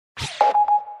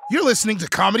You're listening to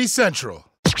Comedy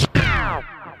Central.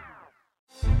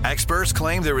 Experts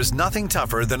claim there is nothing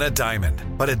tougher than a diamond.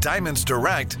 But at Diamonds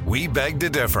Direct, we beg to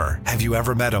differ. Have you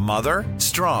ever met a mother?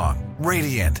 Strong,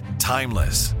 radiant,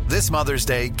 timeless. This Mother's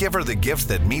Day, give her the gift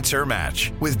that meets her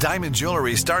match. With diamond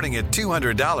jewelry starting at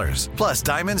 $200. Plus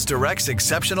Diamonds Direct's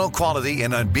exceptional quality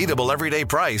and unbeatable everyday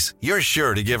price, you're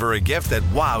sure to give her a gift that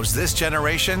wows this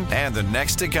generation and the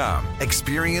next to come.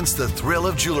 Experience the thrill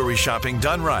of jewelry shopping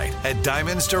done right at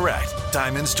Diamonds Direct.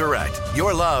 Diamonds Direct.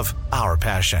 Your love, our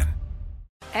passion.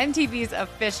 MTV's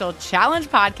official Challenge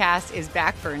podcast is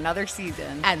back for another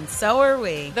season. And so are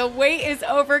we. The wait is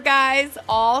over, guys.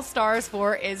 All Stars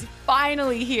 4 is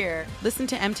finally here. Listen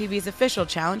to MTV's official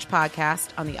Challenge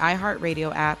podcast on the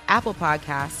iHeartRadio app, Apple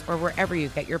Podcasts, or wherever you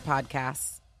get your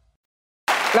podcasts.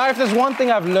 Now, if there's one thing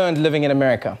I've learned living in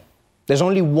America, there's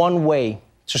only one way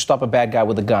to stop a bad guy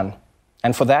with a gun.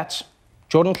 And for that,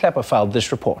 Jordan Klepper filed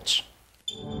this report.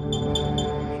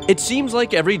 It seems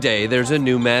like every day there's a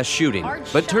new mass shooting,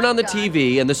 but turn on the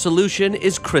TV and the solution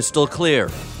is crystal clear.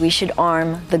 We should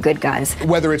arm the good guys.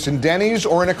 Whether it's in Denny's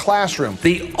or in a classroom.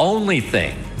 The only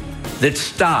thing that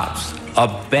stops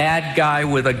a bad guy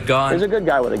with a gun There's a good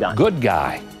guy with a gun. Good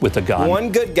guy with a gun.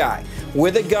 One good guy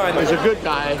with a gun. There's a good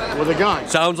guy with a gun.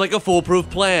 Sounds like a foolproof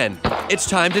plan. It's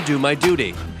time to do my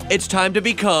duty. It's time to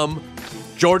become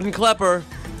Jordan Klepper,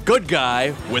 good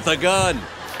guy with a gun.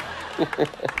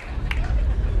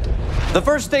 The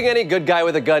first thing any good guy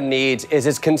with a gun needs is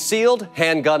his concealed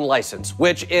handgun license,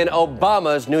 which in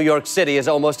Obama's New York City is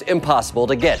almost impossible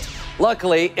to get.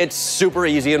 Luckily, it's super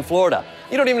easy in Florida.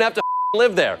 You don't even have to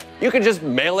live there. You can just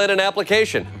mail in an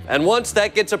application. And once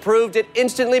that gets approved, it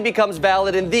instantly becomes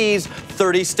valid in these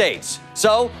 30 states.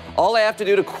 So, all I have to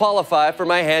do to qualify for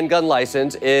my handgun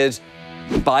license is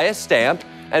buy a stamp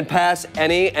and pass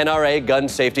any NRA gun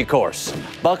safety course.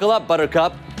 Buckle up,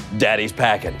 Buttercup. Daddy's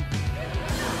packing.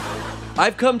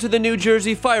 I've come to the New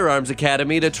Jersey Firearms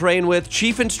Academy to train with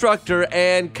Chief Instructor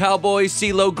and Cowboy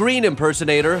CeeLo Green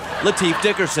impersonator, Lateef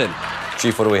Dickerson.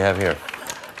 Chief, what do we have here?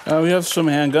 We have some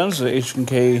handguns, the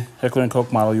H&K Heckler & Koch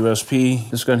model USP.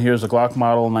 This gun here is the Glock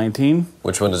model 19.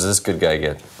 Which one does this good guy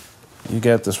get? You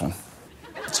get this one.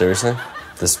 Seriously?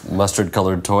 This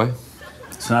mustard-colored toy?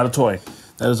 It's not a toy.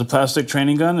 That is a plastic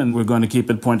training gun, and we're going to keep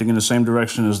it pointing in the same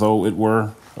direction as though it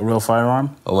were a real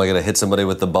firearm. Oh, am I going to hit somebody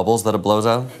with the bubbles that it blows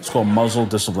out? It's called muzzle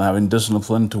discipline, having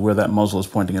discipline to where that muzzle is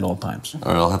pointing at all times.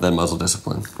 All right, I'll have that muzzle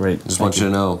discipline. Great. Just want you to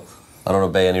know, I don't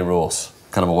obey any rules.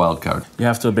 Kind of a wild card. You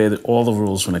have to obey all the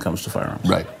rules when it comes to firearms.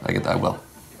 Right, I get that, I will.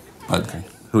 But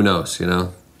who knows, you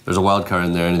know? There's a wild card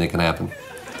in there, anything can happen.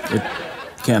 It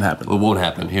can't happen. Well, it won't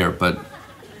happen here, but...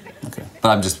 Okay. But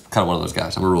I'm just kind of one of those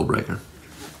guys. I'm a rule breaker.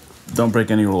 Don't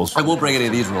break any rules. I won't break any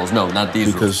of these rules. No, not these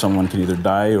rules. Because someone can either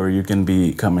die or you can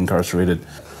become incarcerated.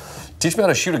 Teach me how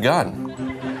to shoot a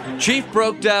gun. Chief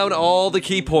broke down all the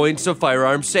key points of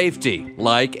firearm safety,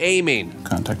 like aiming.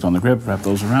 Contact on the grip, wrap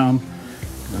those around,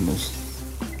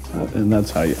 and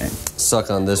that's how you aim. Suck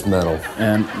on this metal.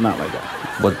 And not like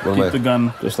that. What Keep the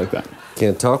gun just like that.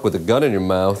 Can't talk with a gun in your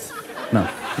mouth. No.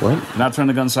 What? Not turn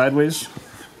the gun sideways.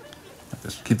 Like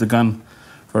this. Keep the gun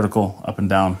vertical, up and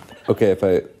down. Okay, if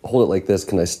I hold it like this,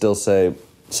 can I still say,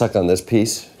 suck on this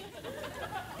piece?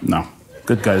 No.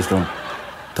 Good guys don't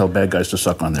tell bad guys to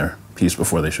suck on their piece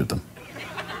before they shoot them.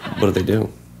 What do they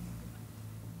do?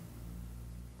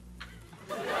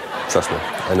 Trust me,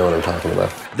 I know what I'm talking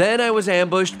about. Then I was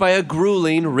ambushed by a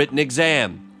grueling written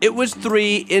exam. It was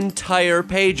 3 entire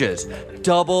pages,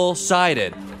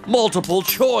 double-sided, multiple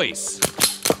choice.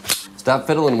 Stop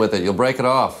fiddling with it, you'll break it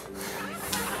off.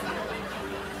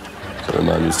 That's what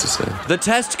my mom used to say. The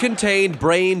test contained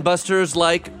brain busters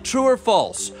like true or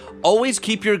false. Always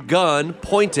keep your gun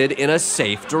pointed in a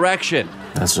safe direction.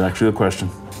 That's actually a question.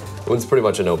 It's pretty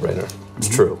much a no-brainer. It's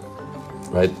true,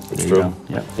 right? It's true.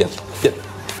 Yeah. Yep.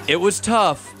 It was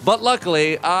tough, but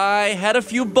luckily I had a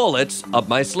few bullets up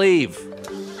my sleeve.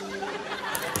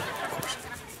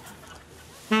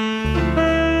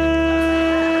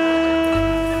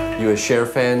 You a Cher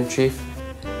fan, Chief?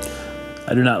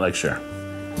 I do not like Cher.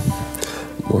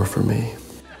 More for me.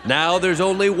 Now there's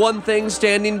only one thing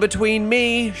standing between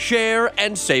me, Cher,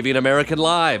 and saving American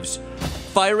lives.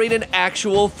 Firing an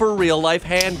actual, for-real-life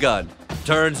handgun.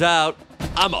 Turns out,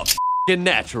 I'm a f***ing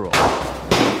natural.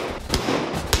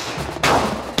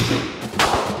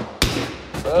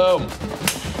 Boom.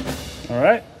 All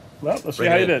right. Well, let's see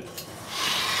how you did.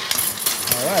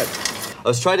 All right. I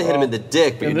was trying to hit him in the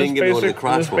dick, but you didn't give me one of the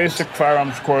crotch ones. In this basic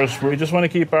firearms course, we just want to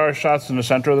keep our shots in the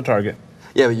center of the target.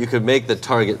 Yeah, but you could make the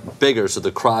target bigger so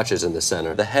the crotch is in the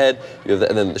center. The head, you have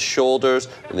and then the shoulders,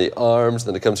 and the arms,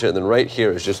 then it comes here, and then right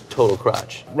here is just total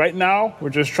crotch. Right now, we're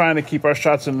just trying to keep our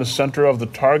shots in the center of the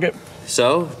target.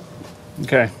 So?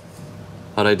 Okay.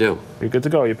 How'd I do? You're good to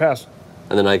go. You passed.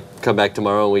 And then I come back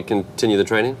tomorrow and we continue the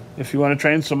training? If you want to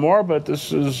train some more, but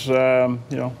this is,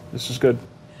 this is good.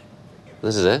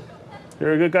 This is it?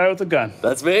 You're a good guy with a gun.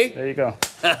 That's me? There you go.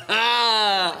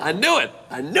 I knew it.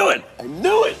 I knew it. I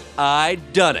knew it.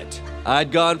 I'd done it.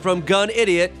 I'd gone from gun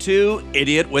idiot to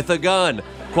idiot with a gun.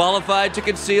 Qualified to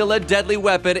conceal a deadly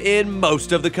weapon in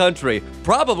most of the country,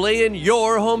 probably in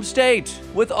your home state.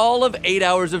 With all of 8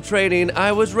 hours of training,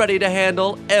 I was ready to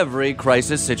handle every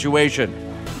crisis situation.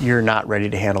 You're not ready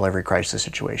to handle every crisis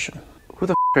situation. Who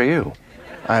the are you?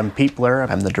 I'm Pete Blair.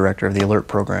 I'm the director of the ALERT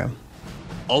program.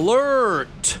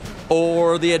 ALERT,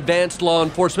 or the Advanced Law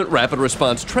Enforcement Rapid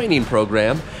Response Training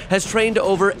Program, has trained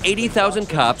over 80,000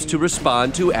 cops to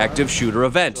respond to active shooter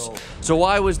events. So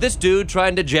why was this dude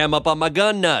trying to jam up on my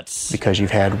gun nuts? Because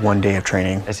you've had 1 day of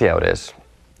training. I see how it is.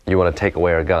 You want to take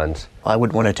away our guns. I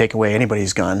wouldn't want to take away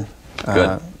anybody's gun.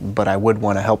 Good. But I would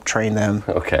want to help train them.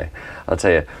 Okay. I'll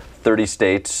tell you, 30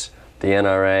 states, the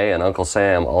NRA, and Uncle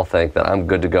Sam all think that I'm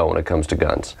good to go when it comes to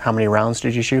guns. How many rounds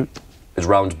did you shoot? Is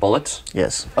rounds bullets?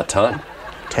 Yes. A ton.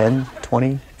 10,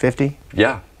 20, 50?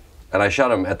 Yeah. And I shot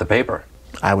them at the paper.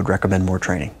 I would recommend more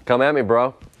training. Come at me,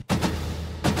 bro.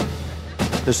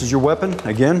 This is your weapon.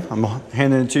 Again, I'm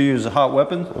handing it to you as a hot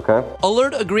weapon. Okay.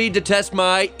 ALERT agreed to test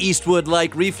my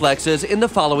Eastwood-like reflexes in the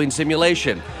following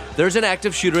simulation. There's an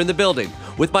active shooter in the building.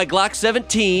 With my Glock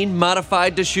 17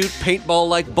 modified to shoot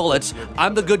paintball-like bullets,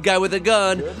 I'm the good guy with a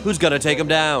gun who's gonna take him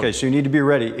down. Okay, so you need to be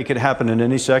ready. It could happen at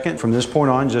any second. From this point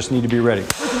on, just need to be ready.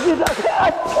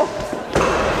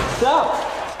 Stop!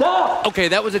 Okay,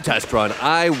 that was a test run.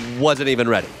 I wasn't even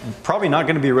ready. Probably not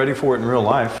going to be ready for it in real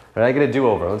life. All right, I get a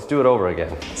do-over. Let's do it over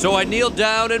again. So I kneeled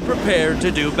down and prepared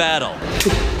to do battle.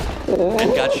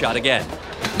 And got shot again.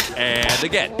 And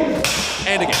again.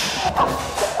 And again.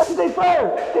 They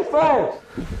fired! They fired!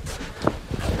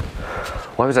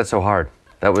 Why was that so hard?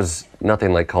 That was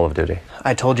nothing like Call of Duty.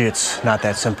 I told you it's not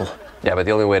that simple. Yeah, but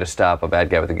the only way to stop a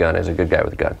bad guy with a gun is a good guy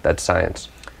with a gun. That's science.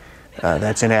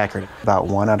 That's inaccurate. About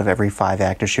 1 out of every 5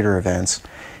 active shooter events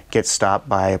gets stopped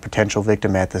by a potential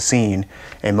victim at the scene,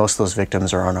 and most of those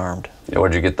victims are unarmed. Yeah,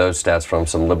 where'd you get those stats from?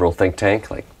 Some liberal think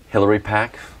tank, like Hillary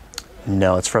PAC?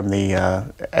 No, it's from the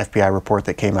FBI report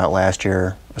that came out last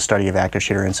year, a study of active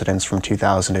shooter incidents from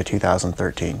 2000 to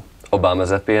 2013.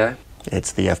 Obama's FBI?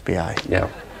 It's the FBI. Yeah.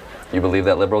 You believe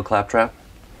that liberal claptrap?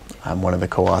 I'm one of the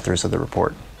co-authors of the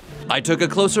report. I took a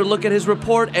closer look at his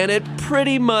report, and it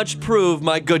pretty much proved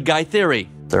my good guy theory.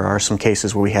 There are some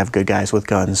cases where we have good guys with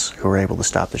guns who are able to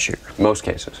stop the shooter. Most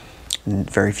cases?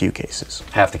 Very few cases.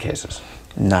 Half the cases?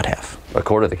 Not half. A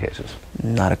quarter of the cases?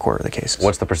 Not a quarter of the cases.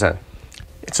 What's the percent?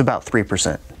 It's about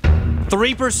 3%.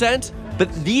 3%?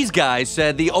 But these guys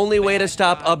said the only way to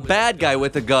stop a bad guy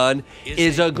with a gun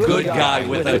is a good guy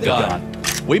with a gun.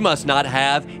 We must not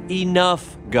have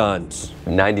enough guns.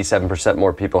 97%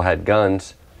 more people had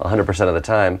guns. 100% of the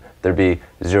time, there'd be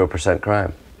 0%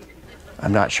 crime.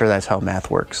 I'm not sure that's how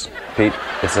math works. Pete,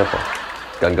 it's simple.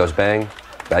 Gun goes bang,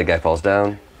 bad guy falls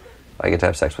down, I get to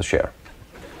have sex with Cher.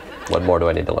 What more do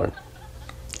I need to learn?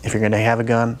 If you're going to have a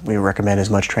gun, we recommend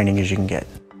as much training as you can get.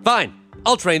 Fine,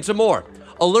 I'll train some more.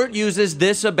 ALERT uses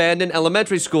this abandoned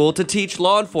elementary school to teach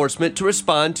law enforcement to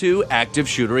respond to active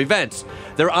shooter events.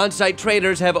 Their on-site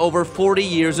trainers have over 40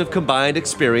 years of combined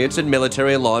experience in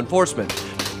military and law enforcement.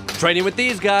 Training with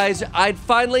these guys, I'd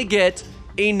finally get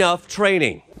enough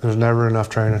training. There's never enough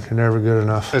training. You're never good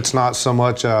enough. It's not so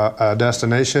much a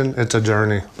destination, it's a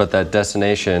journey. But that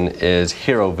destination is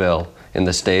Heroville in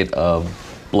the state of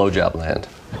blowjob land.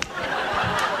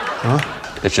 Huh?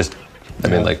 It's just,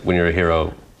 like when you're a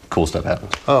hero, cool stuff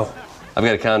happens. Oh. I've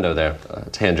got a condo there.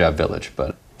 It's Handjob Village,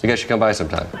 but you guys should come by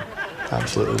sometime.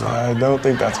 Absolutely not. I don't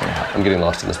think that's going to happen. I'm getting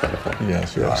lost in this metaphor.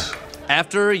 Yes, you are.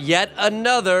 After yet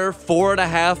another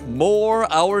 4.5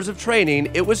 more hours of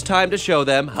training, it was time to show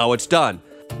them how it's done.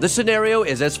 The scenario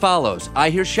is as follows. I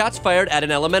hear shots fired at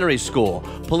an elementary school.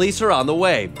 Police are on the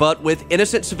way, but with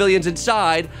innocent civilians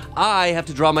inside, I have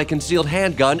to draw my concealed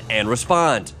handgun and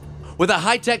respond. With a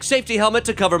high-tech safety helmet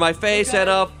to cover my face and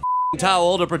a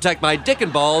towel to protect my dick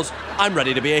and balls, I'm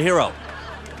ready to be a hero.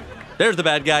 There's the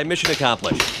bad guy, mission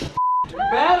accomplished.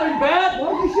 Bad? Are you bad?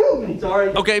 Why'd you shoot me? Sorry.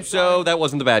 Okay, so that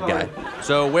wasn't the bad guy.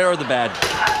 So where are the bad?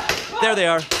 There they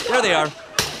are. There they are.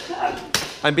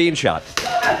 I'm being shot.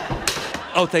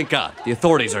 Oh, thank God. The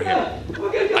authorities are here.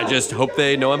 I just hope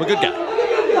they know I'm a good guy.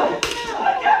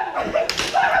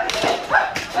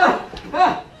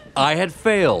 I had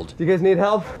failed. Do you guys need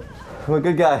help? I'm a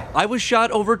good guy. I was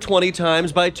shot over 20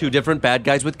 times by 2 different bad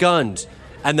guys with guns.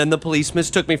 And then the police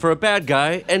mistook me for a bad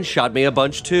guy and shot me a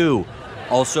bunch too.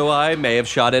 Also, I may have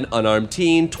shot an unarmed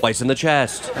teen twice in the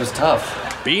chest. It was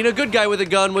tough. Being a good guy with a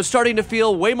gun was starting to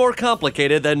feel way more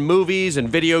complicated than movies and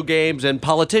video games and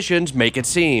politicians make it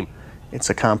seem. It's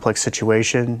a complex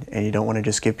situation, and you don't want to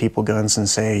just give people guns and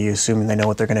say you assume they know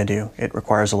what they're going to do. It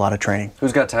requires a lot of training.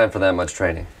 Who's got time for that much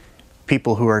training?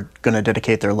 People who are going to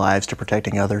dedicate their lives to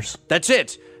protecting others. That's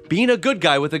it. Being a good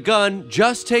guy with a gun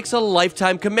just takes a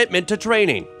lifetime commitment to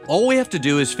training. All we have to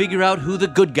do is figure out who the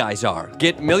good guys are,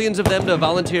 get millions of them to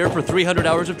volunteer for 300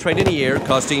 hours of training a year,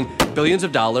 costing billions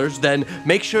of dollars, then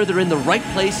make sure they're in the right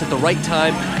place at the right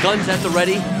time, guns at the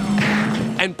ready,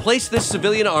 and place this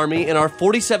civilian army in our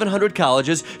 4,700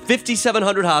 colleges,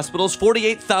 5,700 hospitals,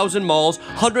 48,000 malls,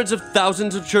 hundreds of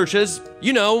thousands of churches.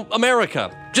 You know,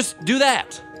 America. Just do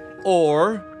that.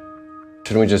 Or...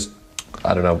 shouldn't we just,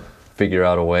 I don't know, figure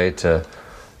out a way to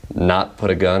not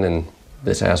put a gun in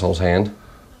this asshole's hand?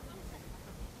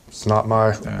 It's not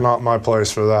my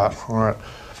place for that. All right.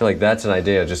 I feel like that's an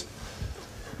idea. Just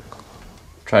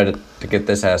try to get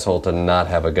this asshole to not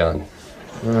have a gun.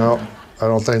 No, I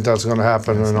don't think that's going to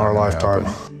happen in our lifetime.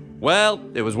 Well,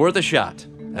 it was worth a shot.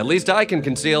 At least I can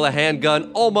conceal a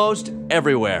handgun almost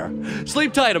everywhere.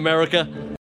 Sleep tight, America.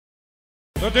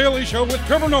 The Daily Show with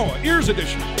Trevor Noah, Ears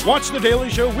Edition. Watch The Daily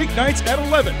Show weeknights at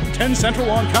 11, 10 Central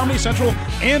on Comedy Central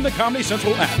and the Comedy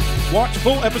Central app. Watch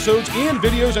full episodes and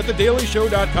videos at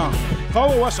thedailyshow.com.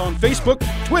 Follow us on Facebook,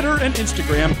 Twitter, and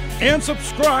Instagram. And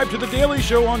subscribe to The Daily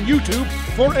Show on YouTube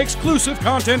for exclusive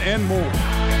content and more.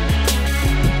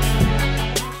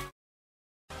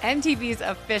 MTV's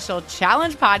official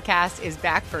Challenge podcast is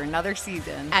back for another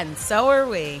season. And so are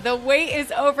we. The wait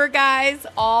is over, guys.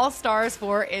 All Stars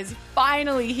 4 is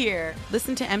finally here.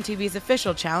 Listen to MTV's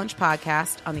official Challenge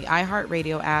podcast on the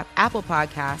iHeartRadio app, Apple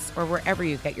Podcasts, or wherever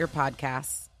you get your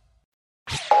podcasts.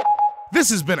 This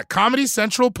has been a Comedy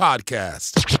Central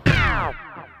podcast.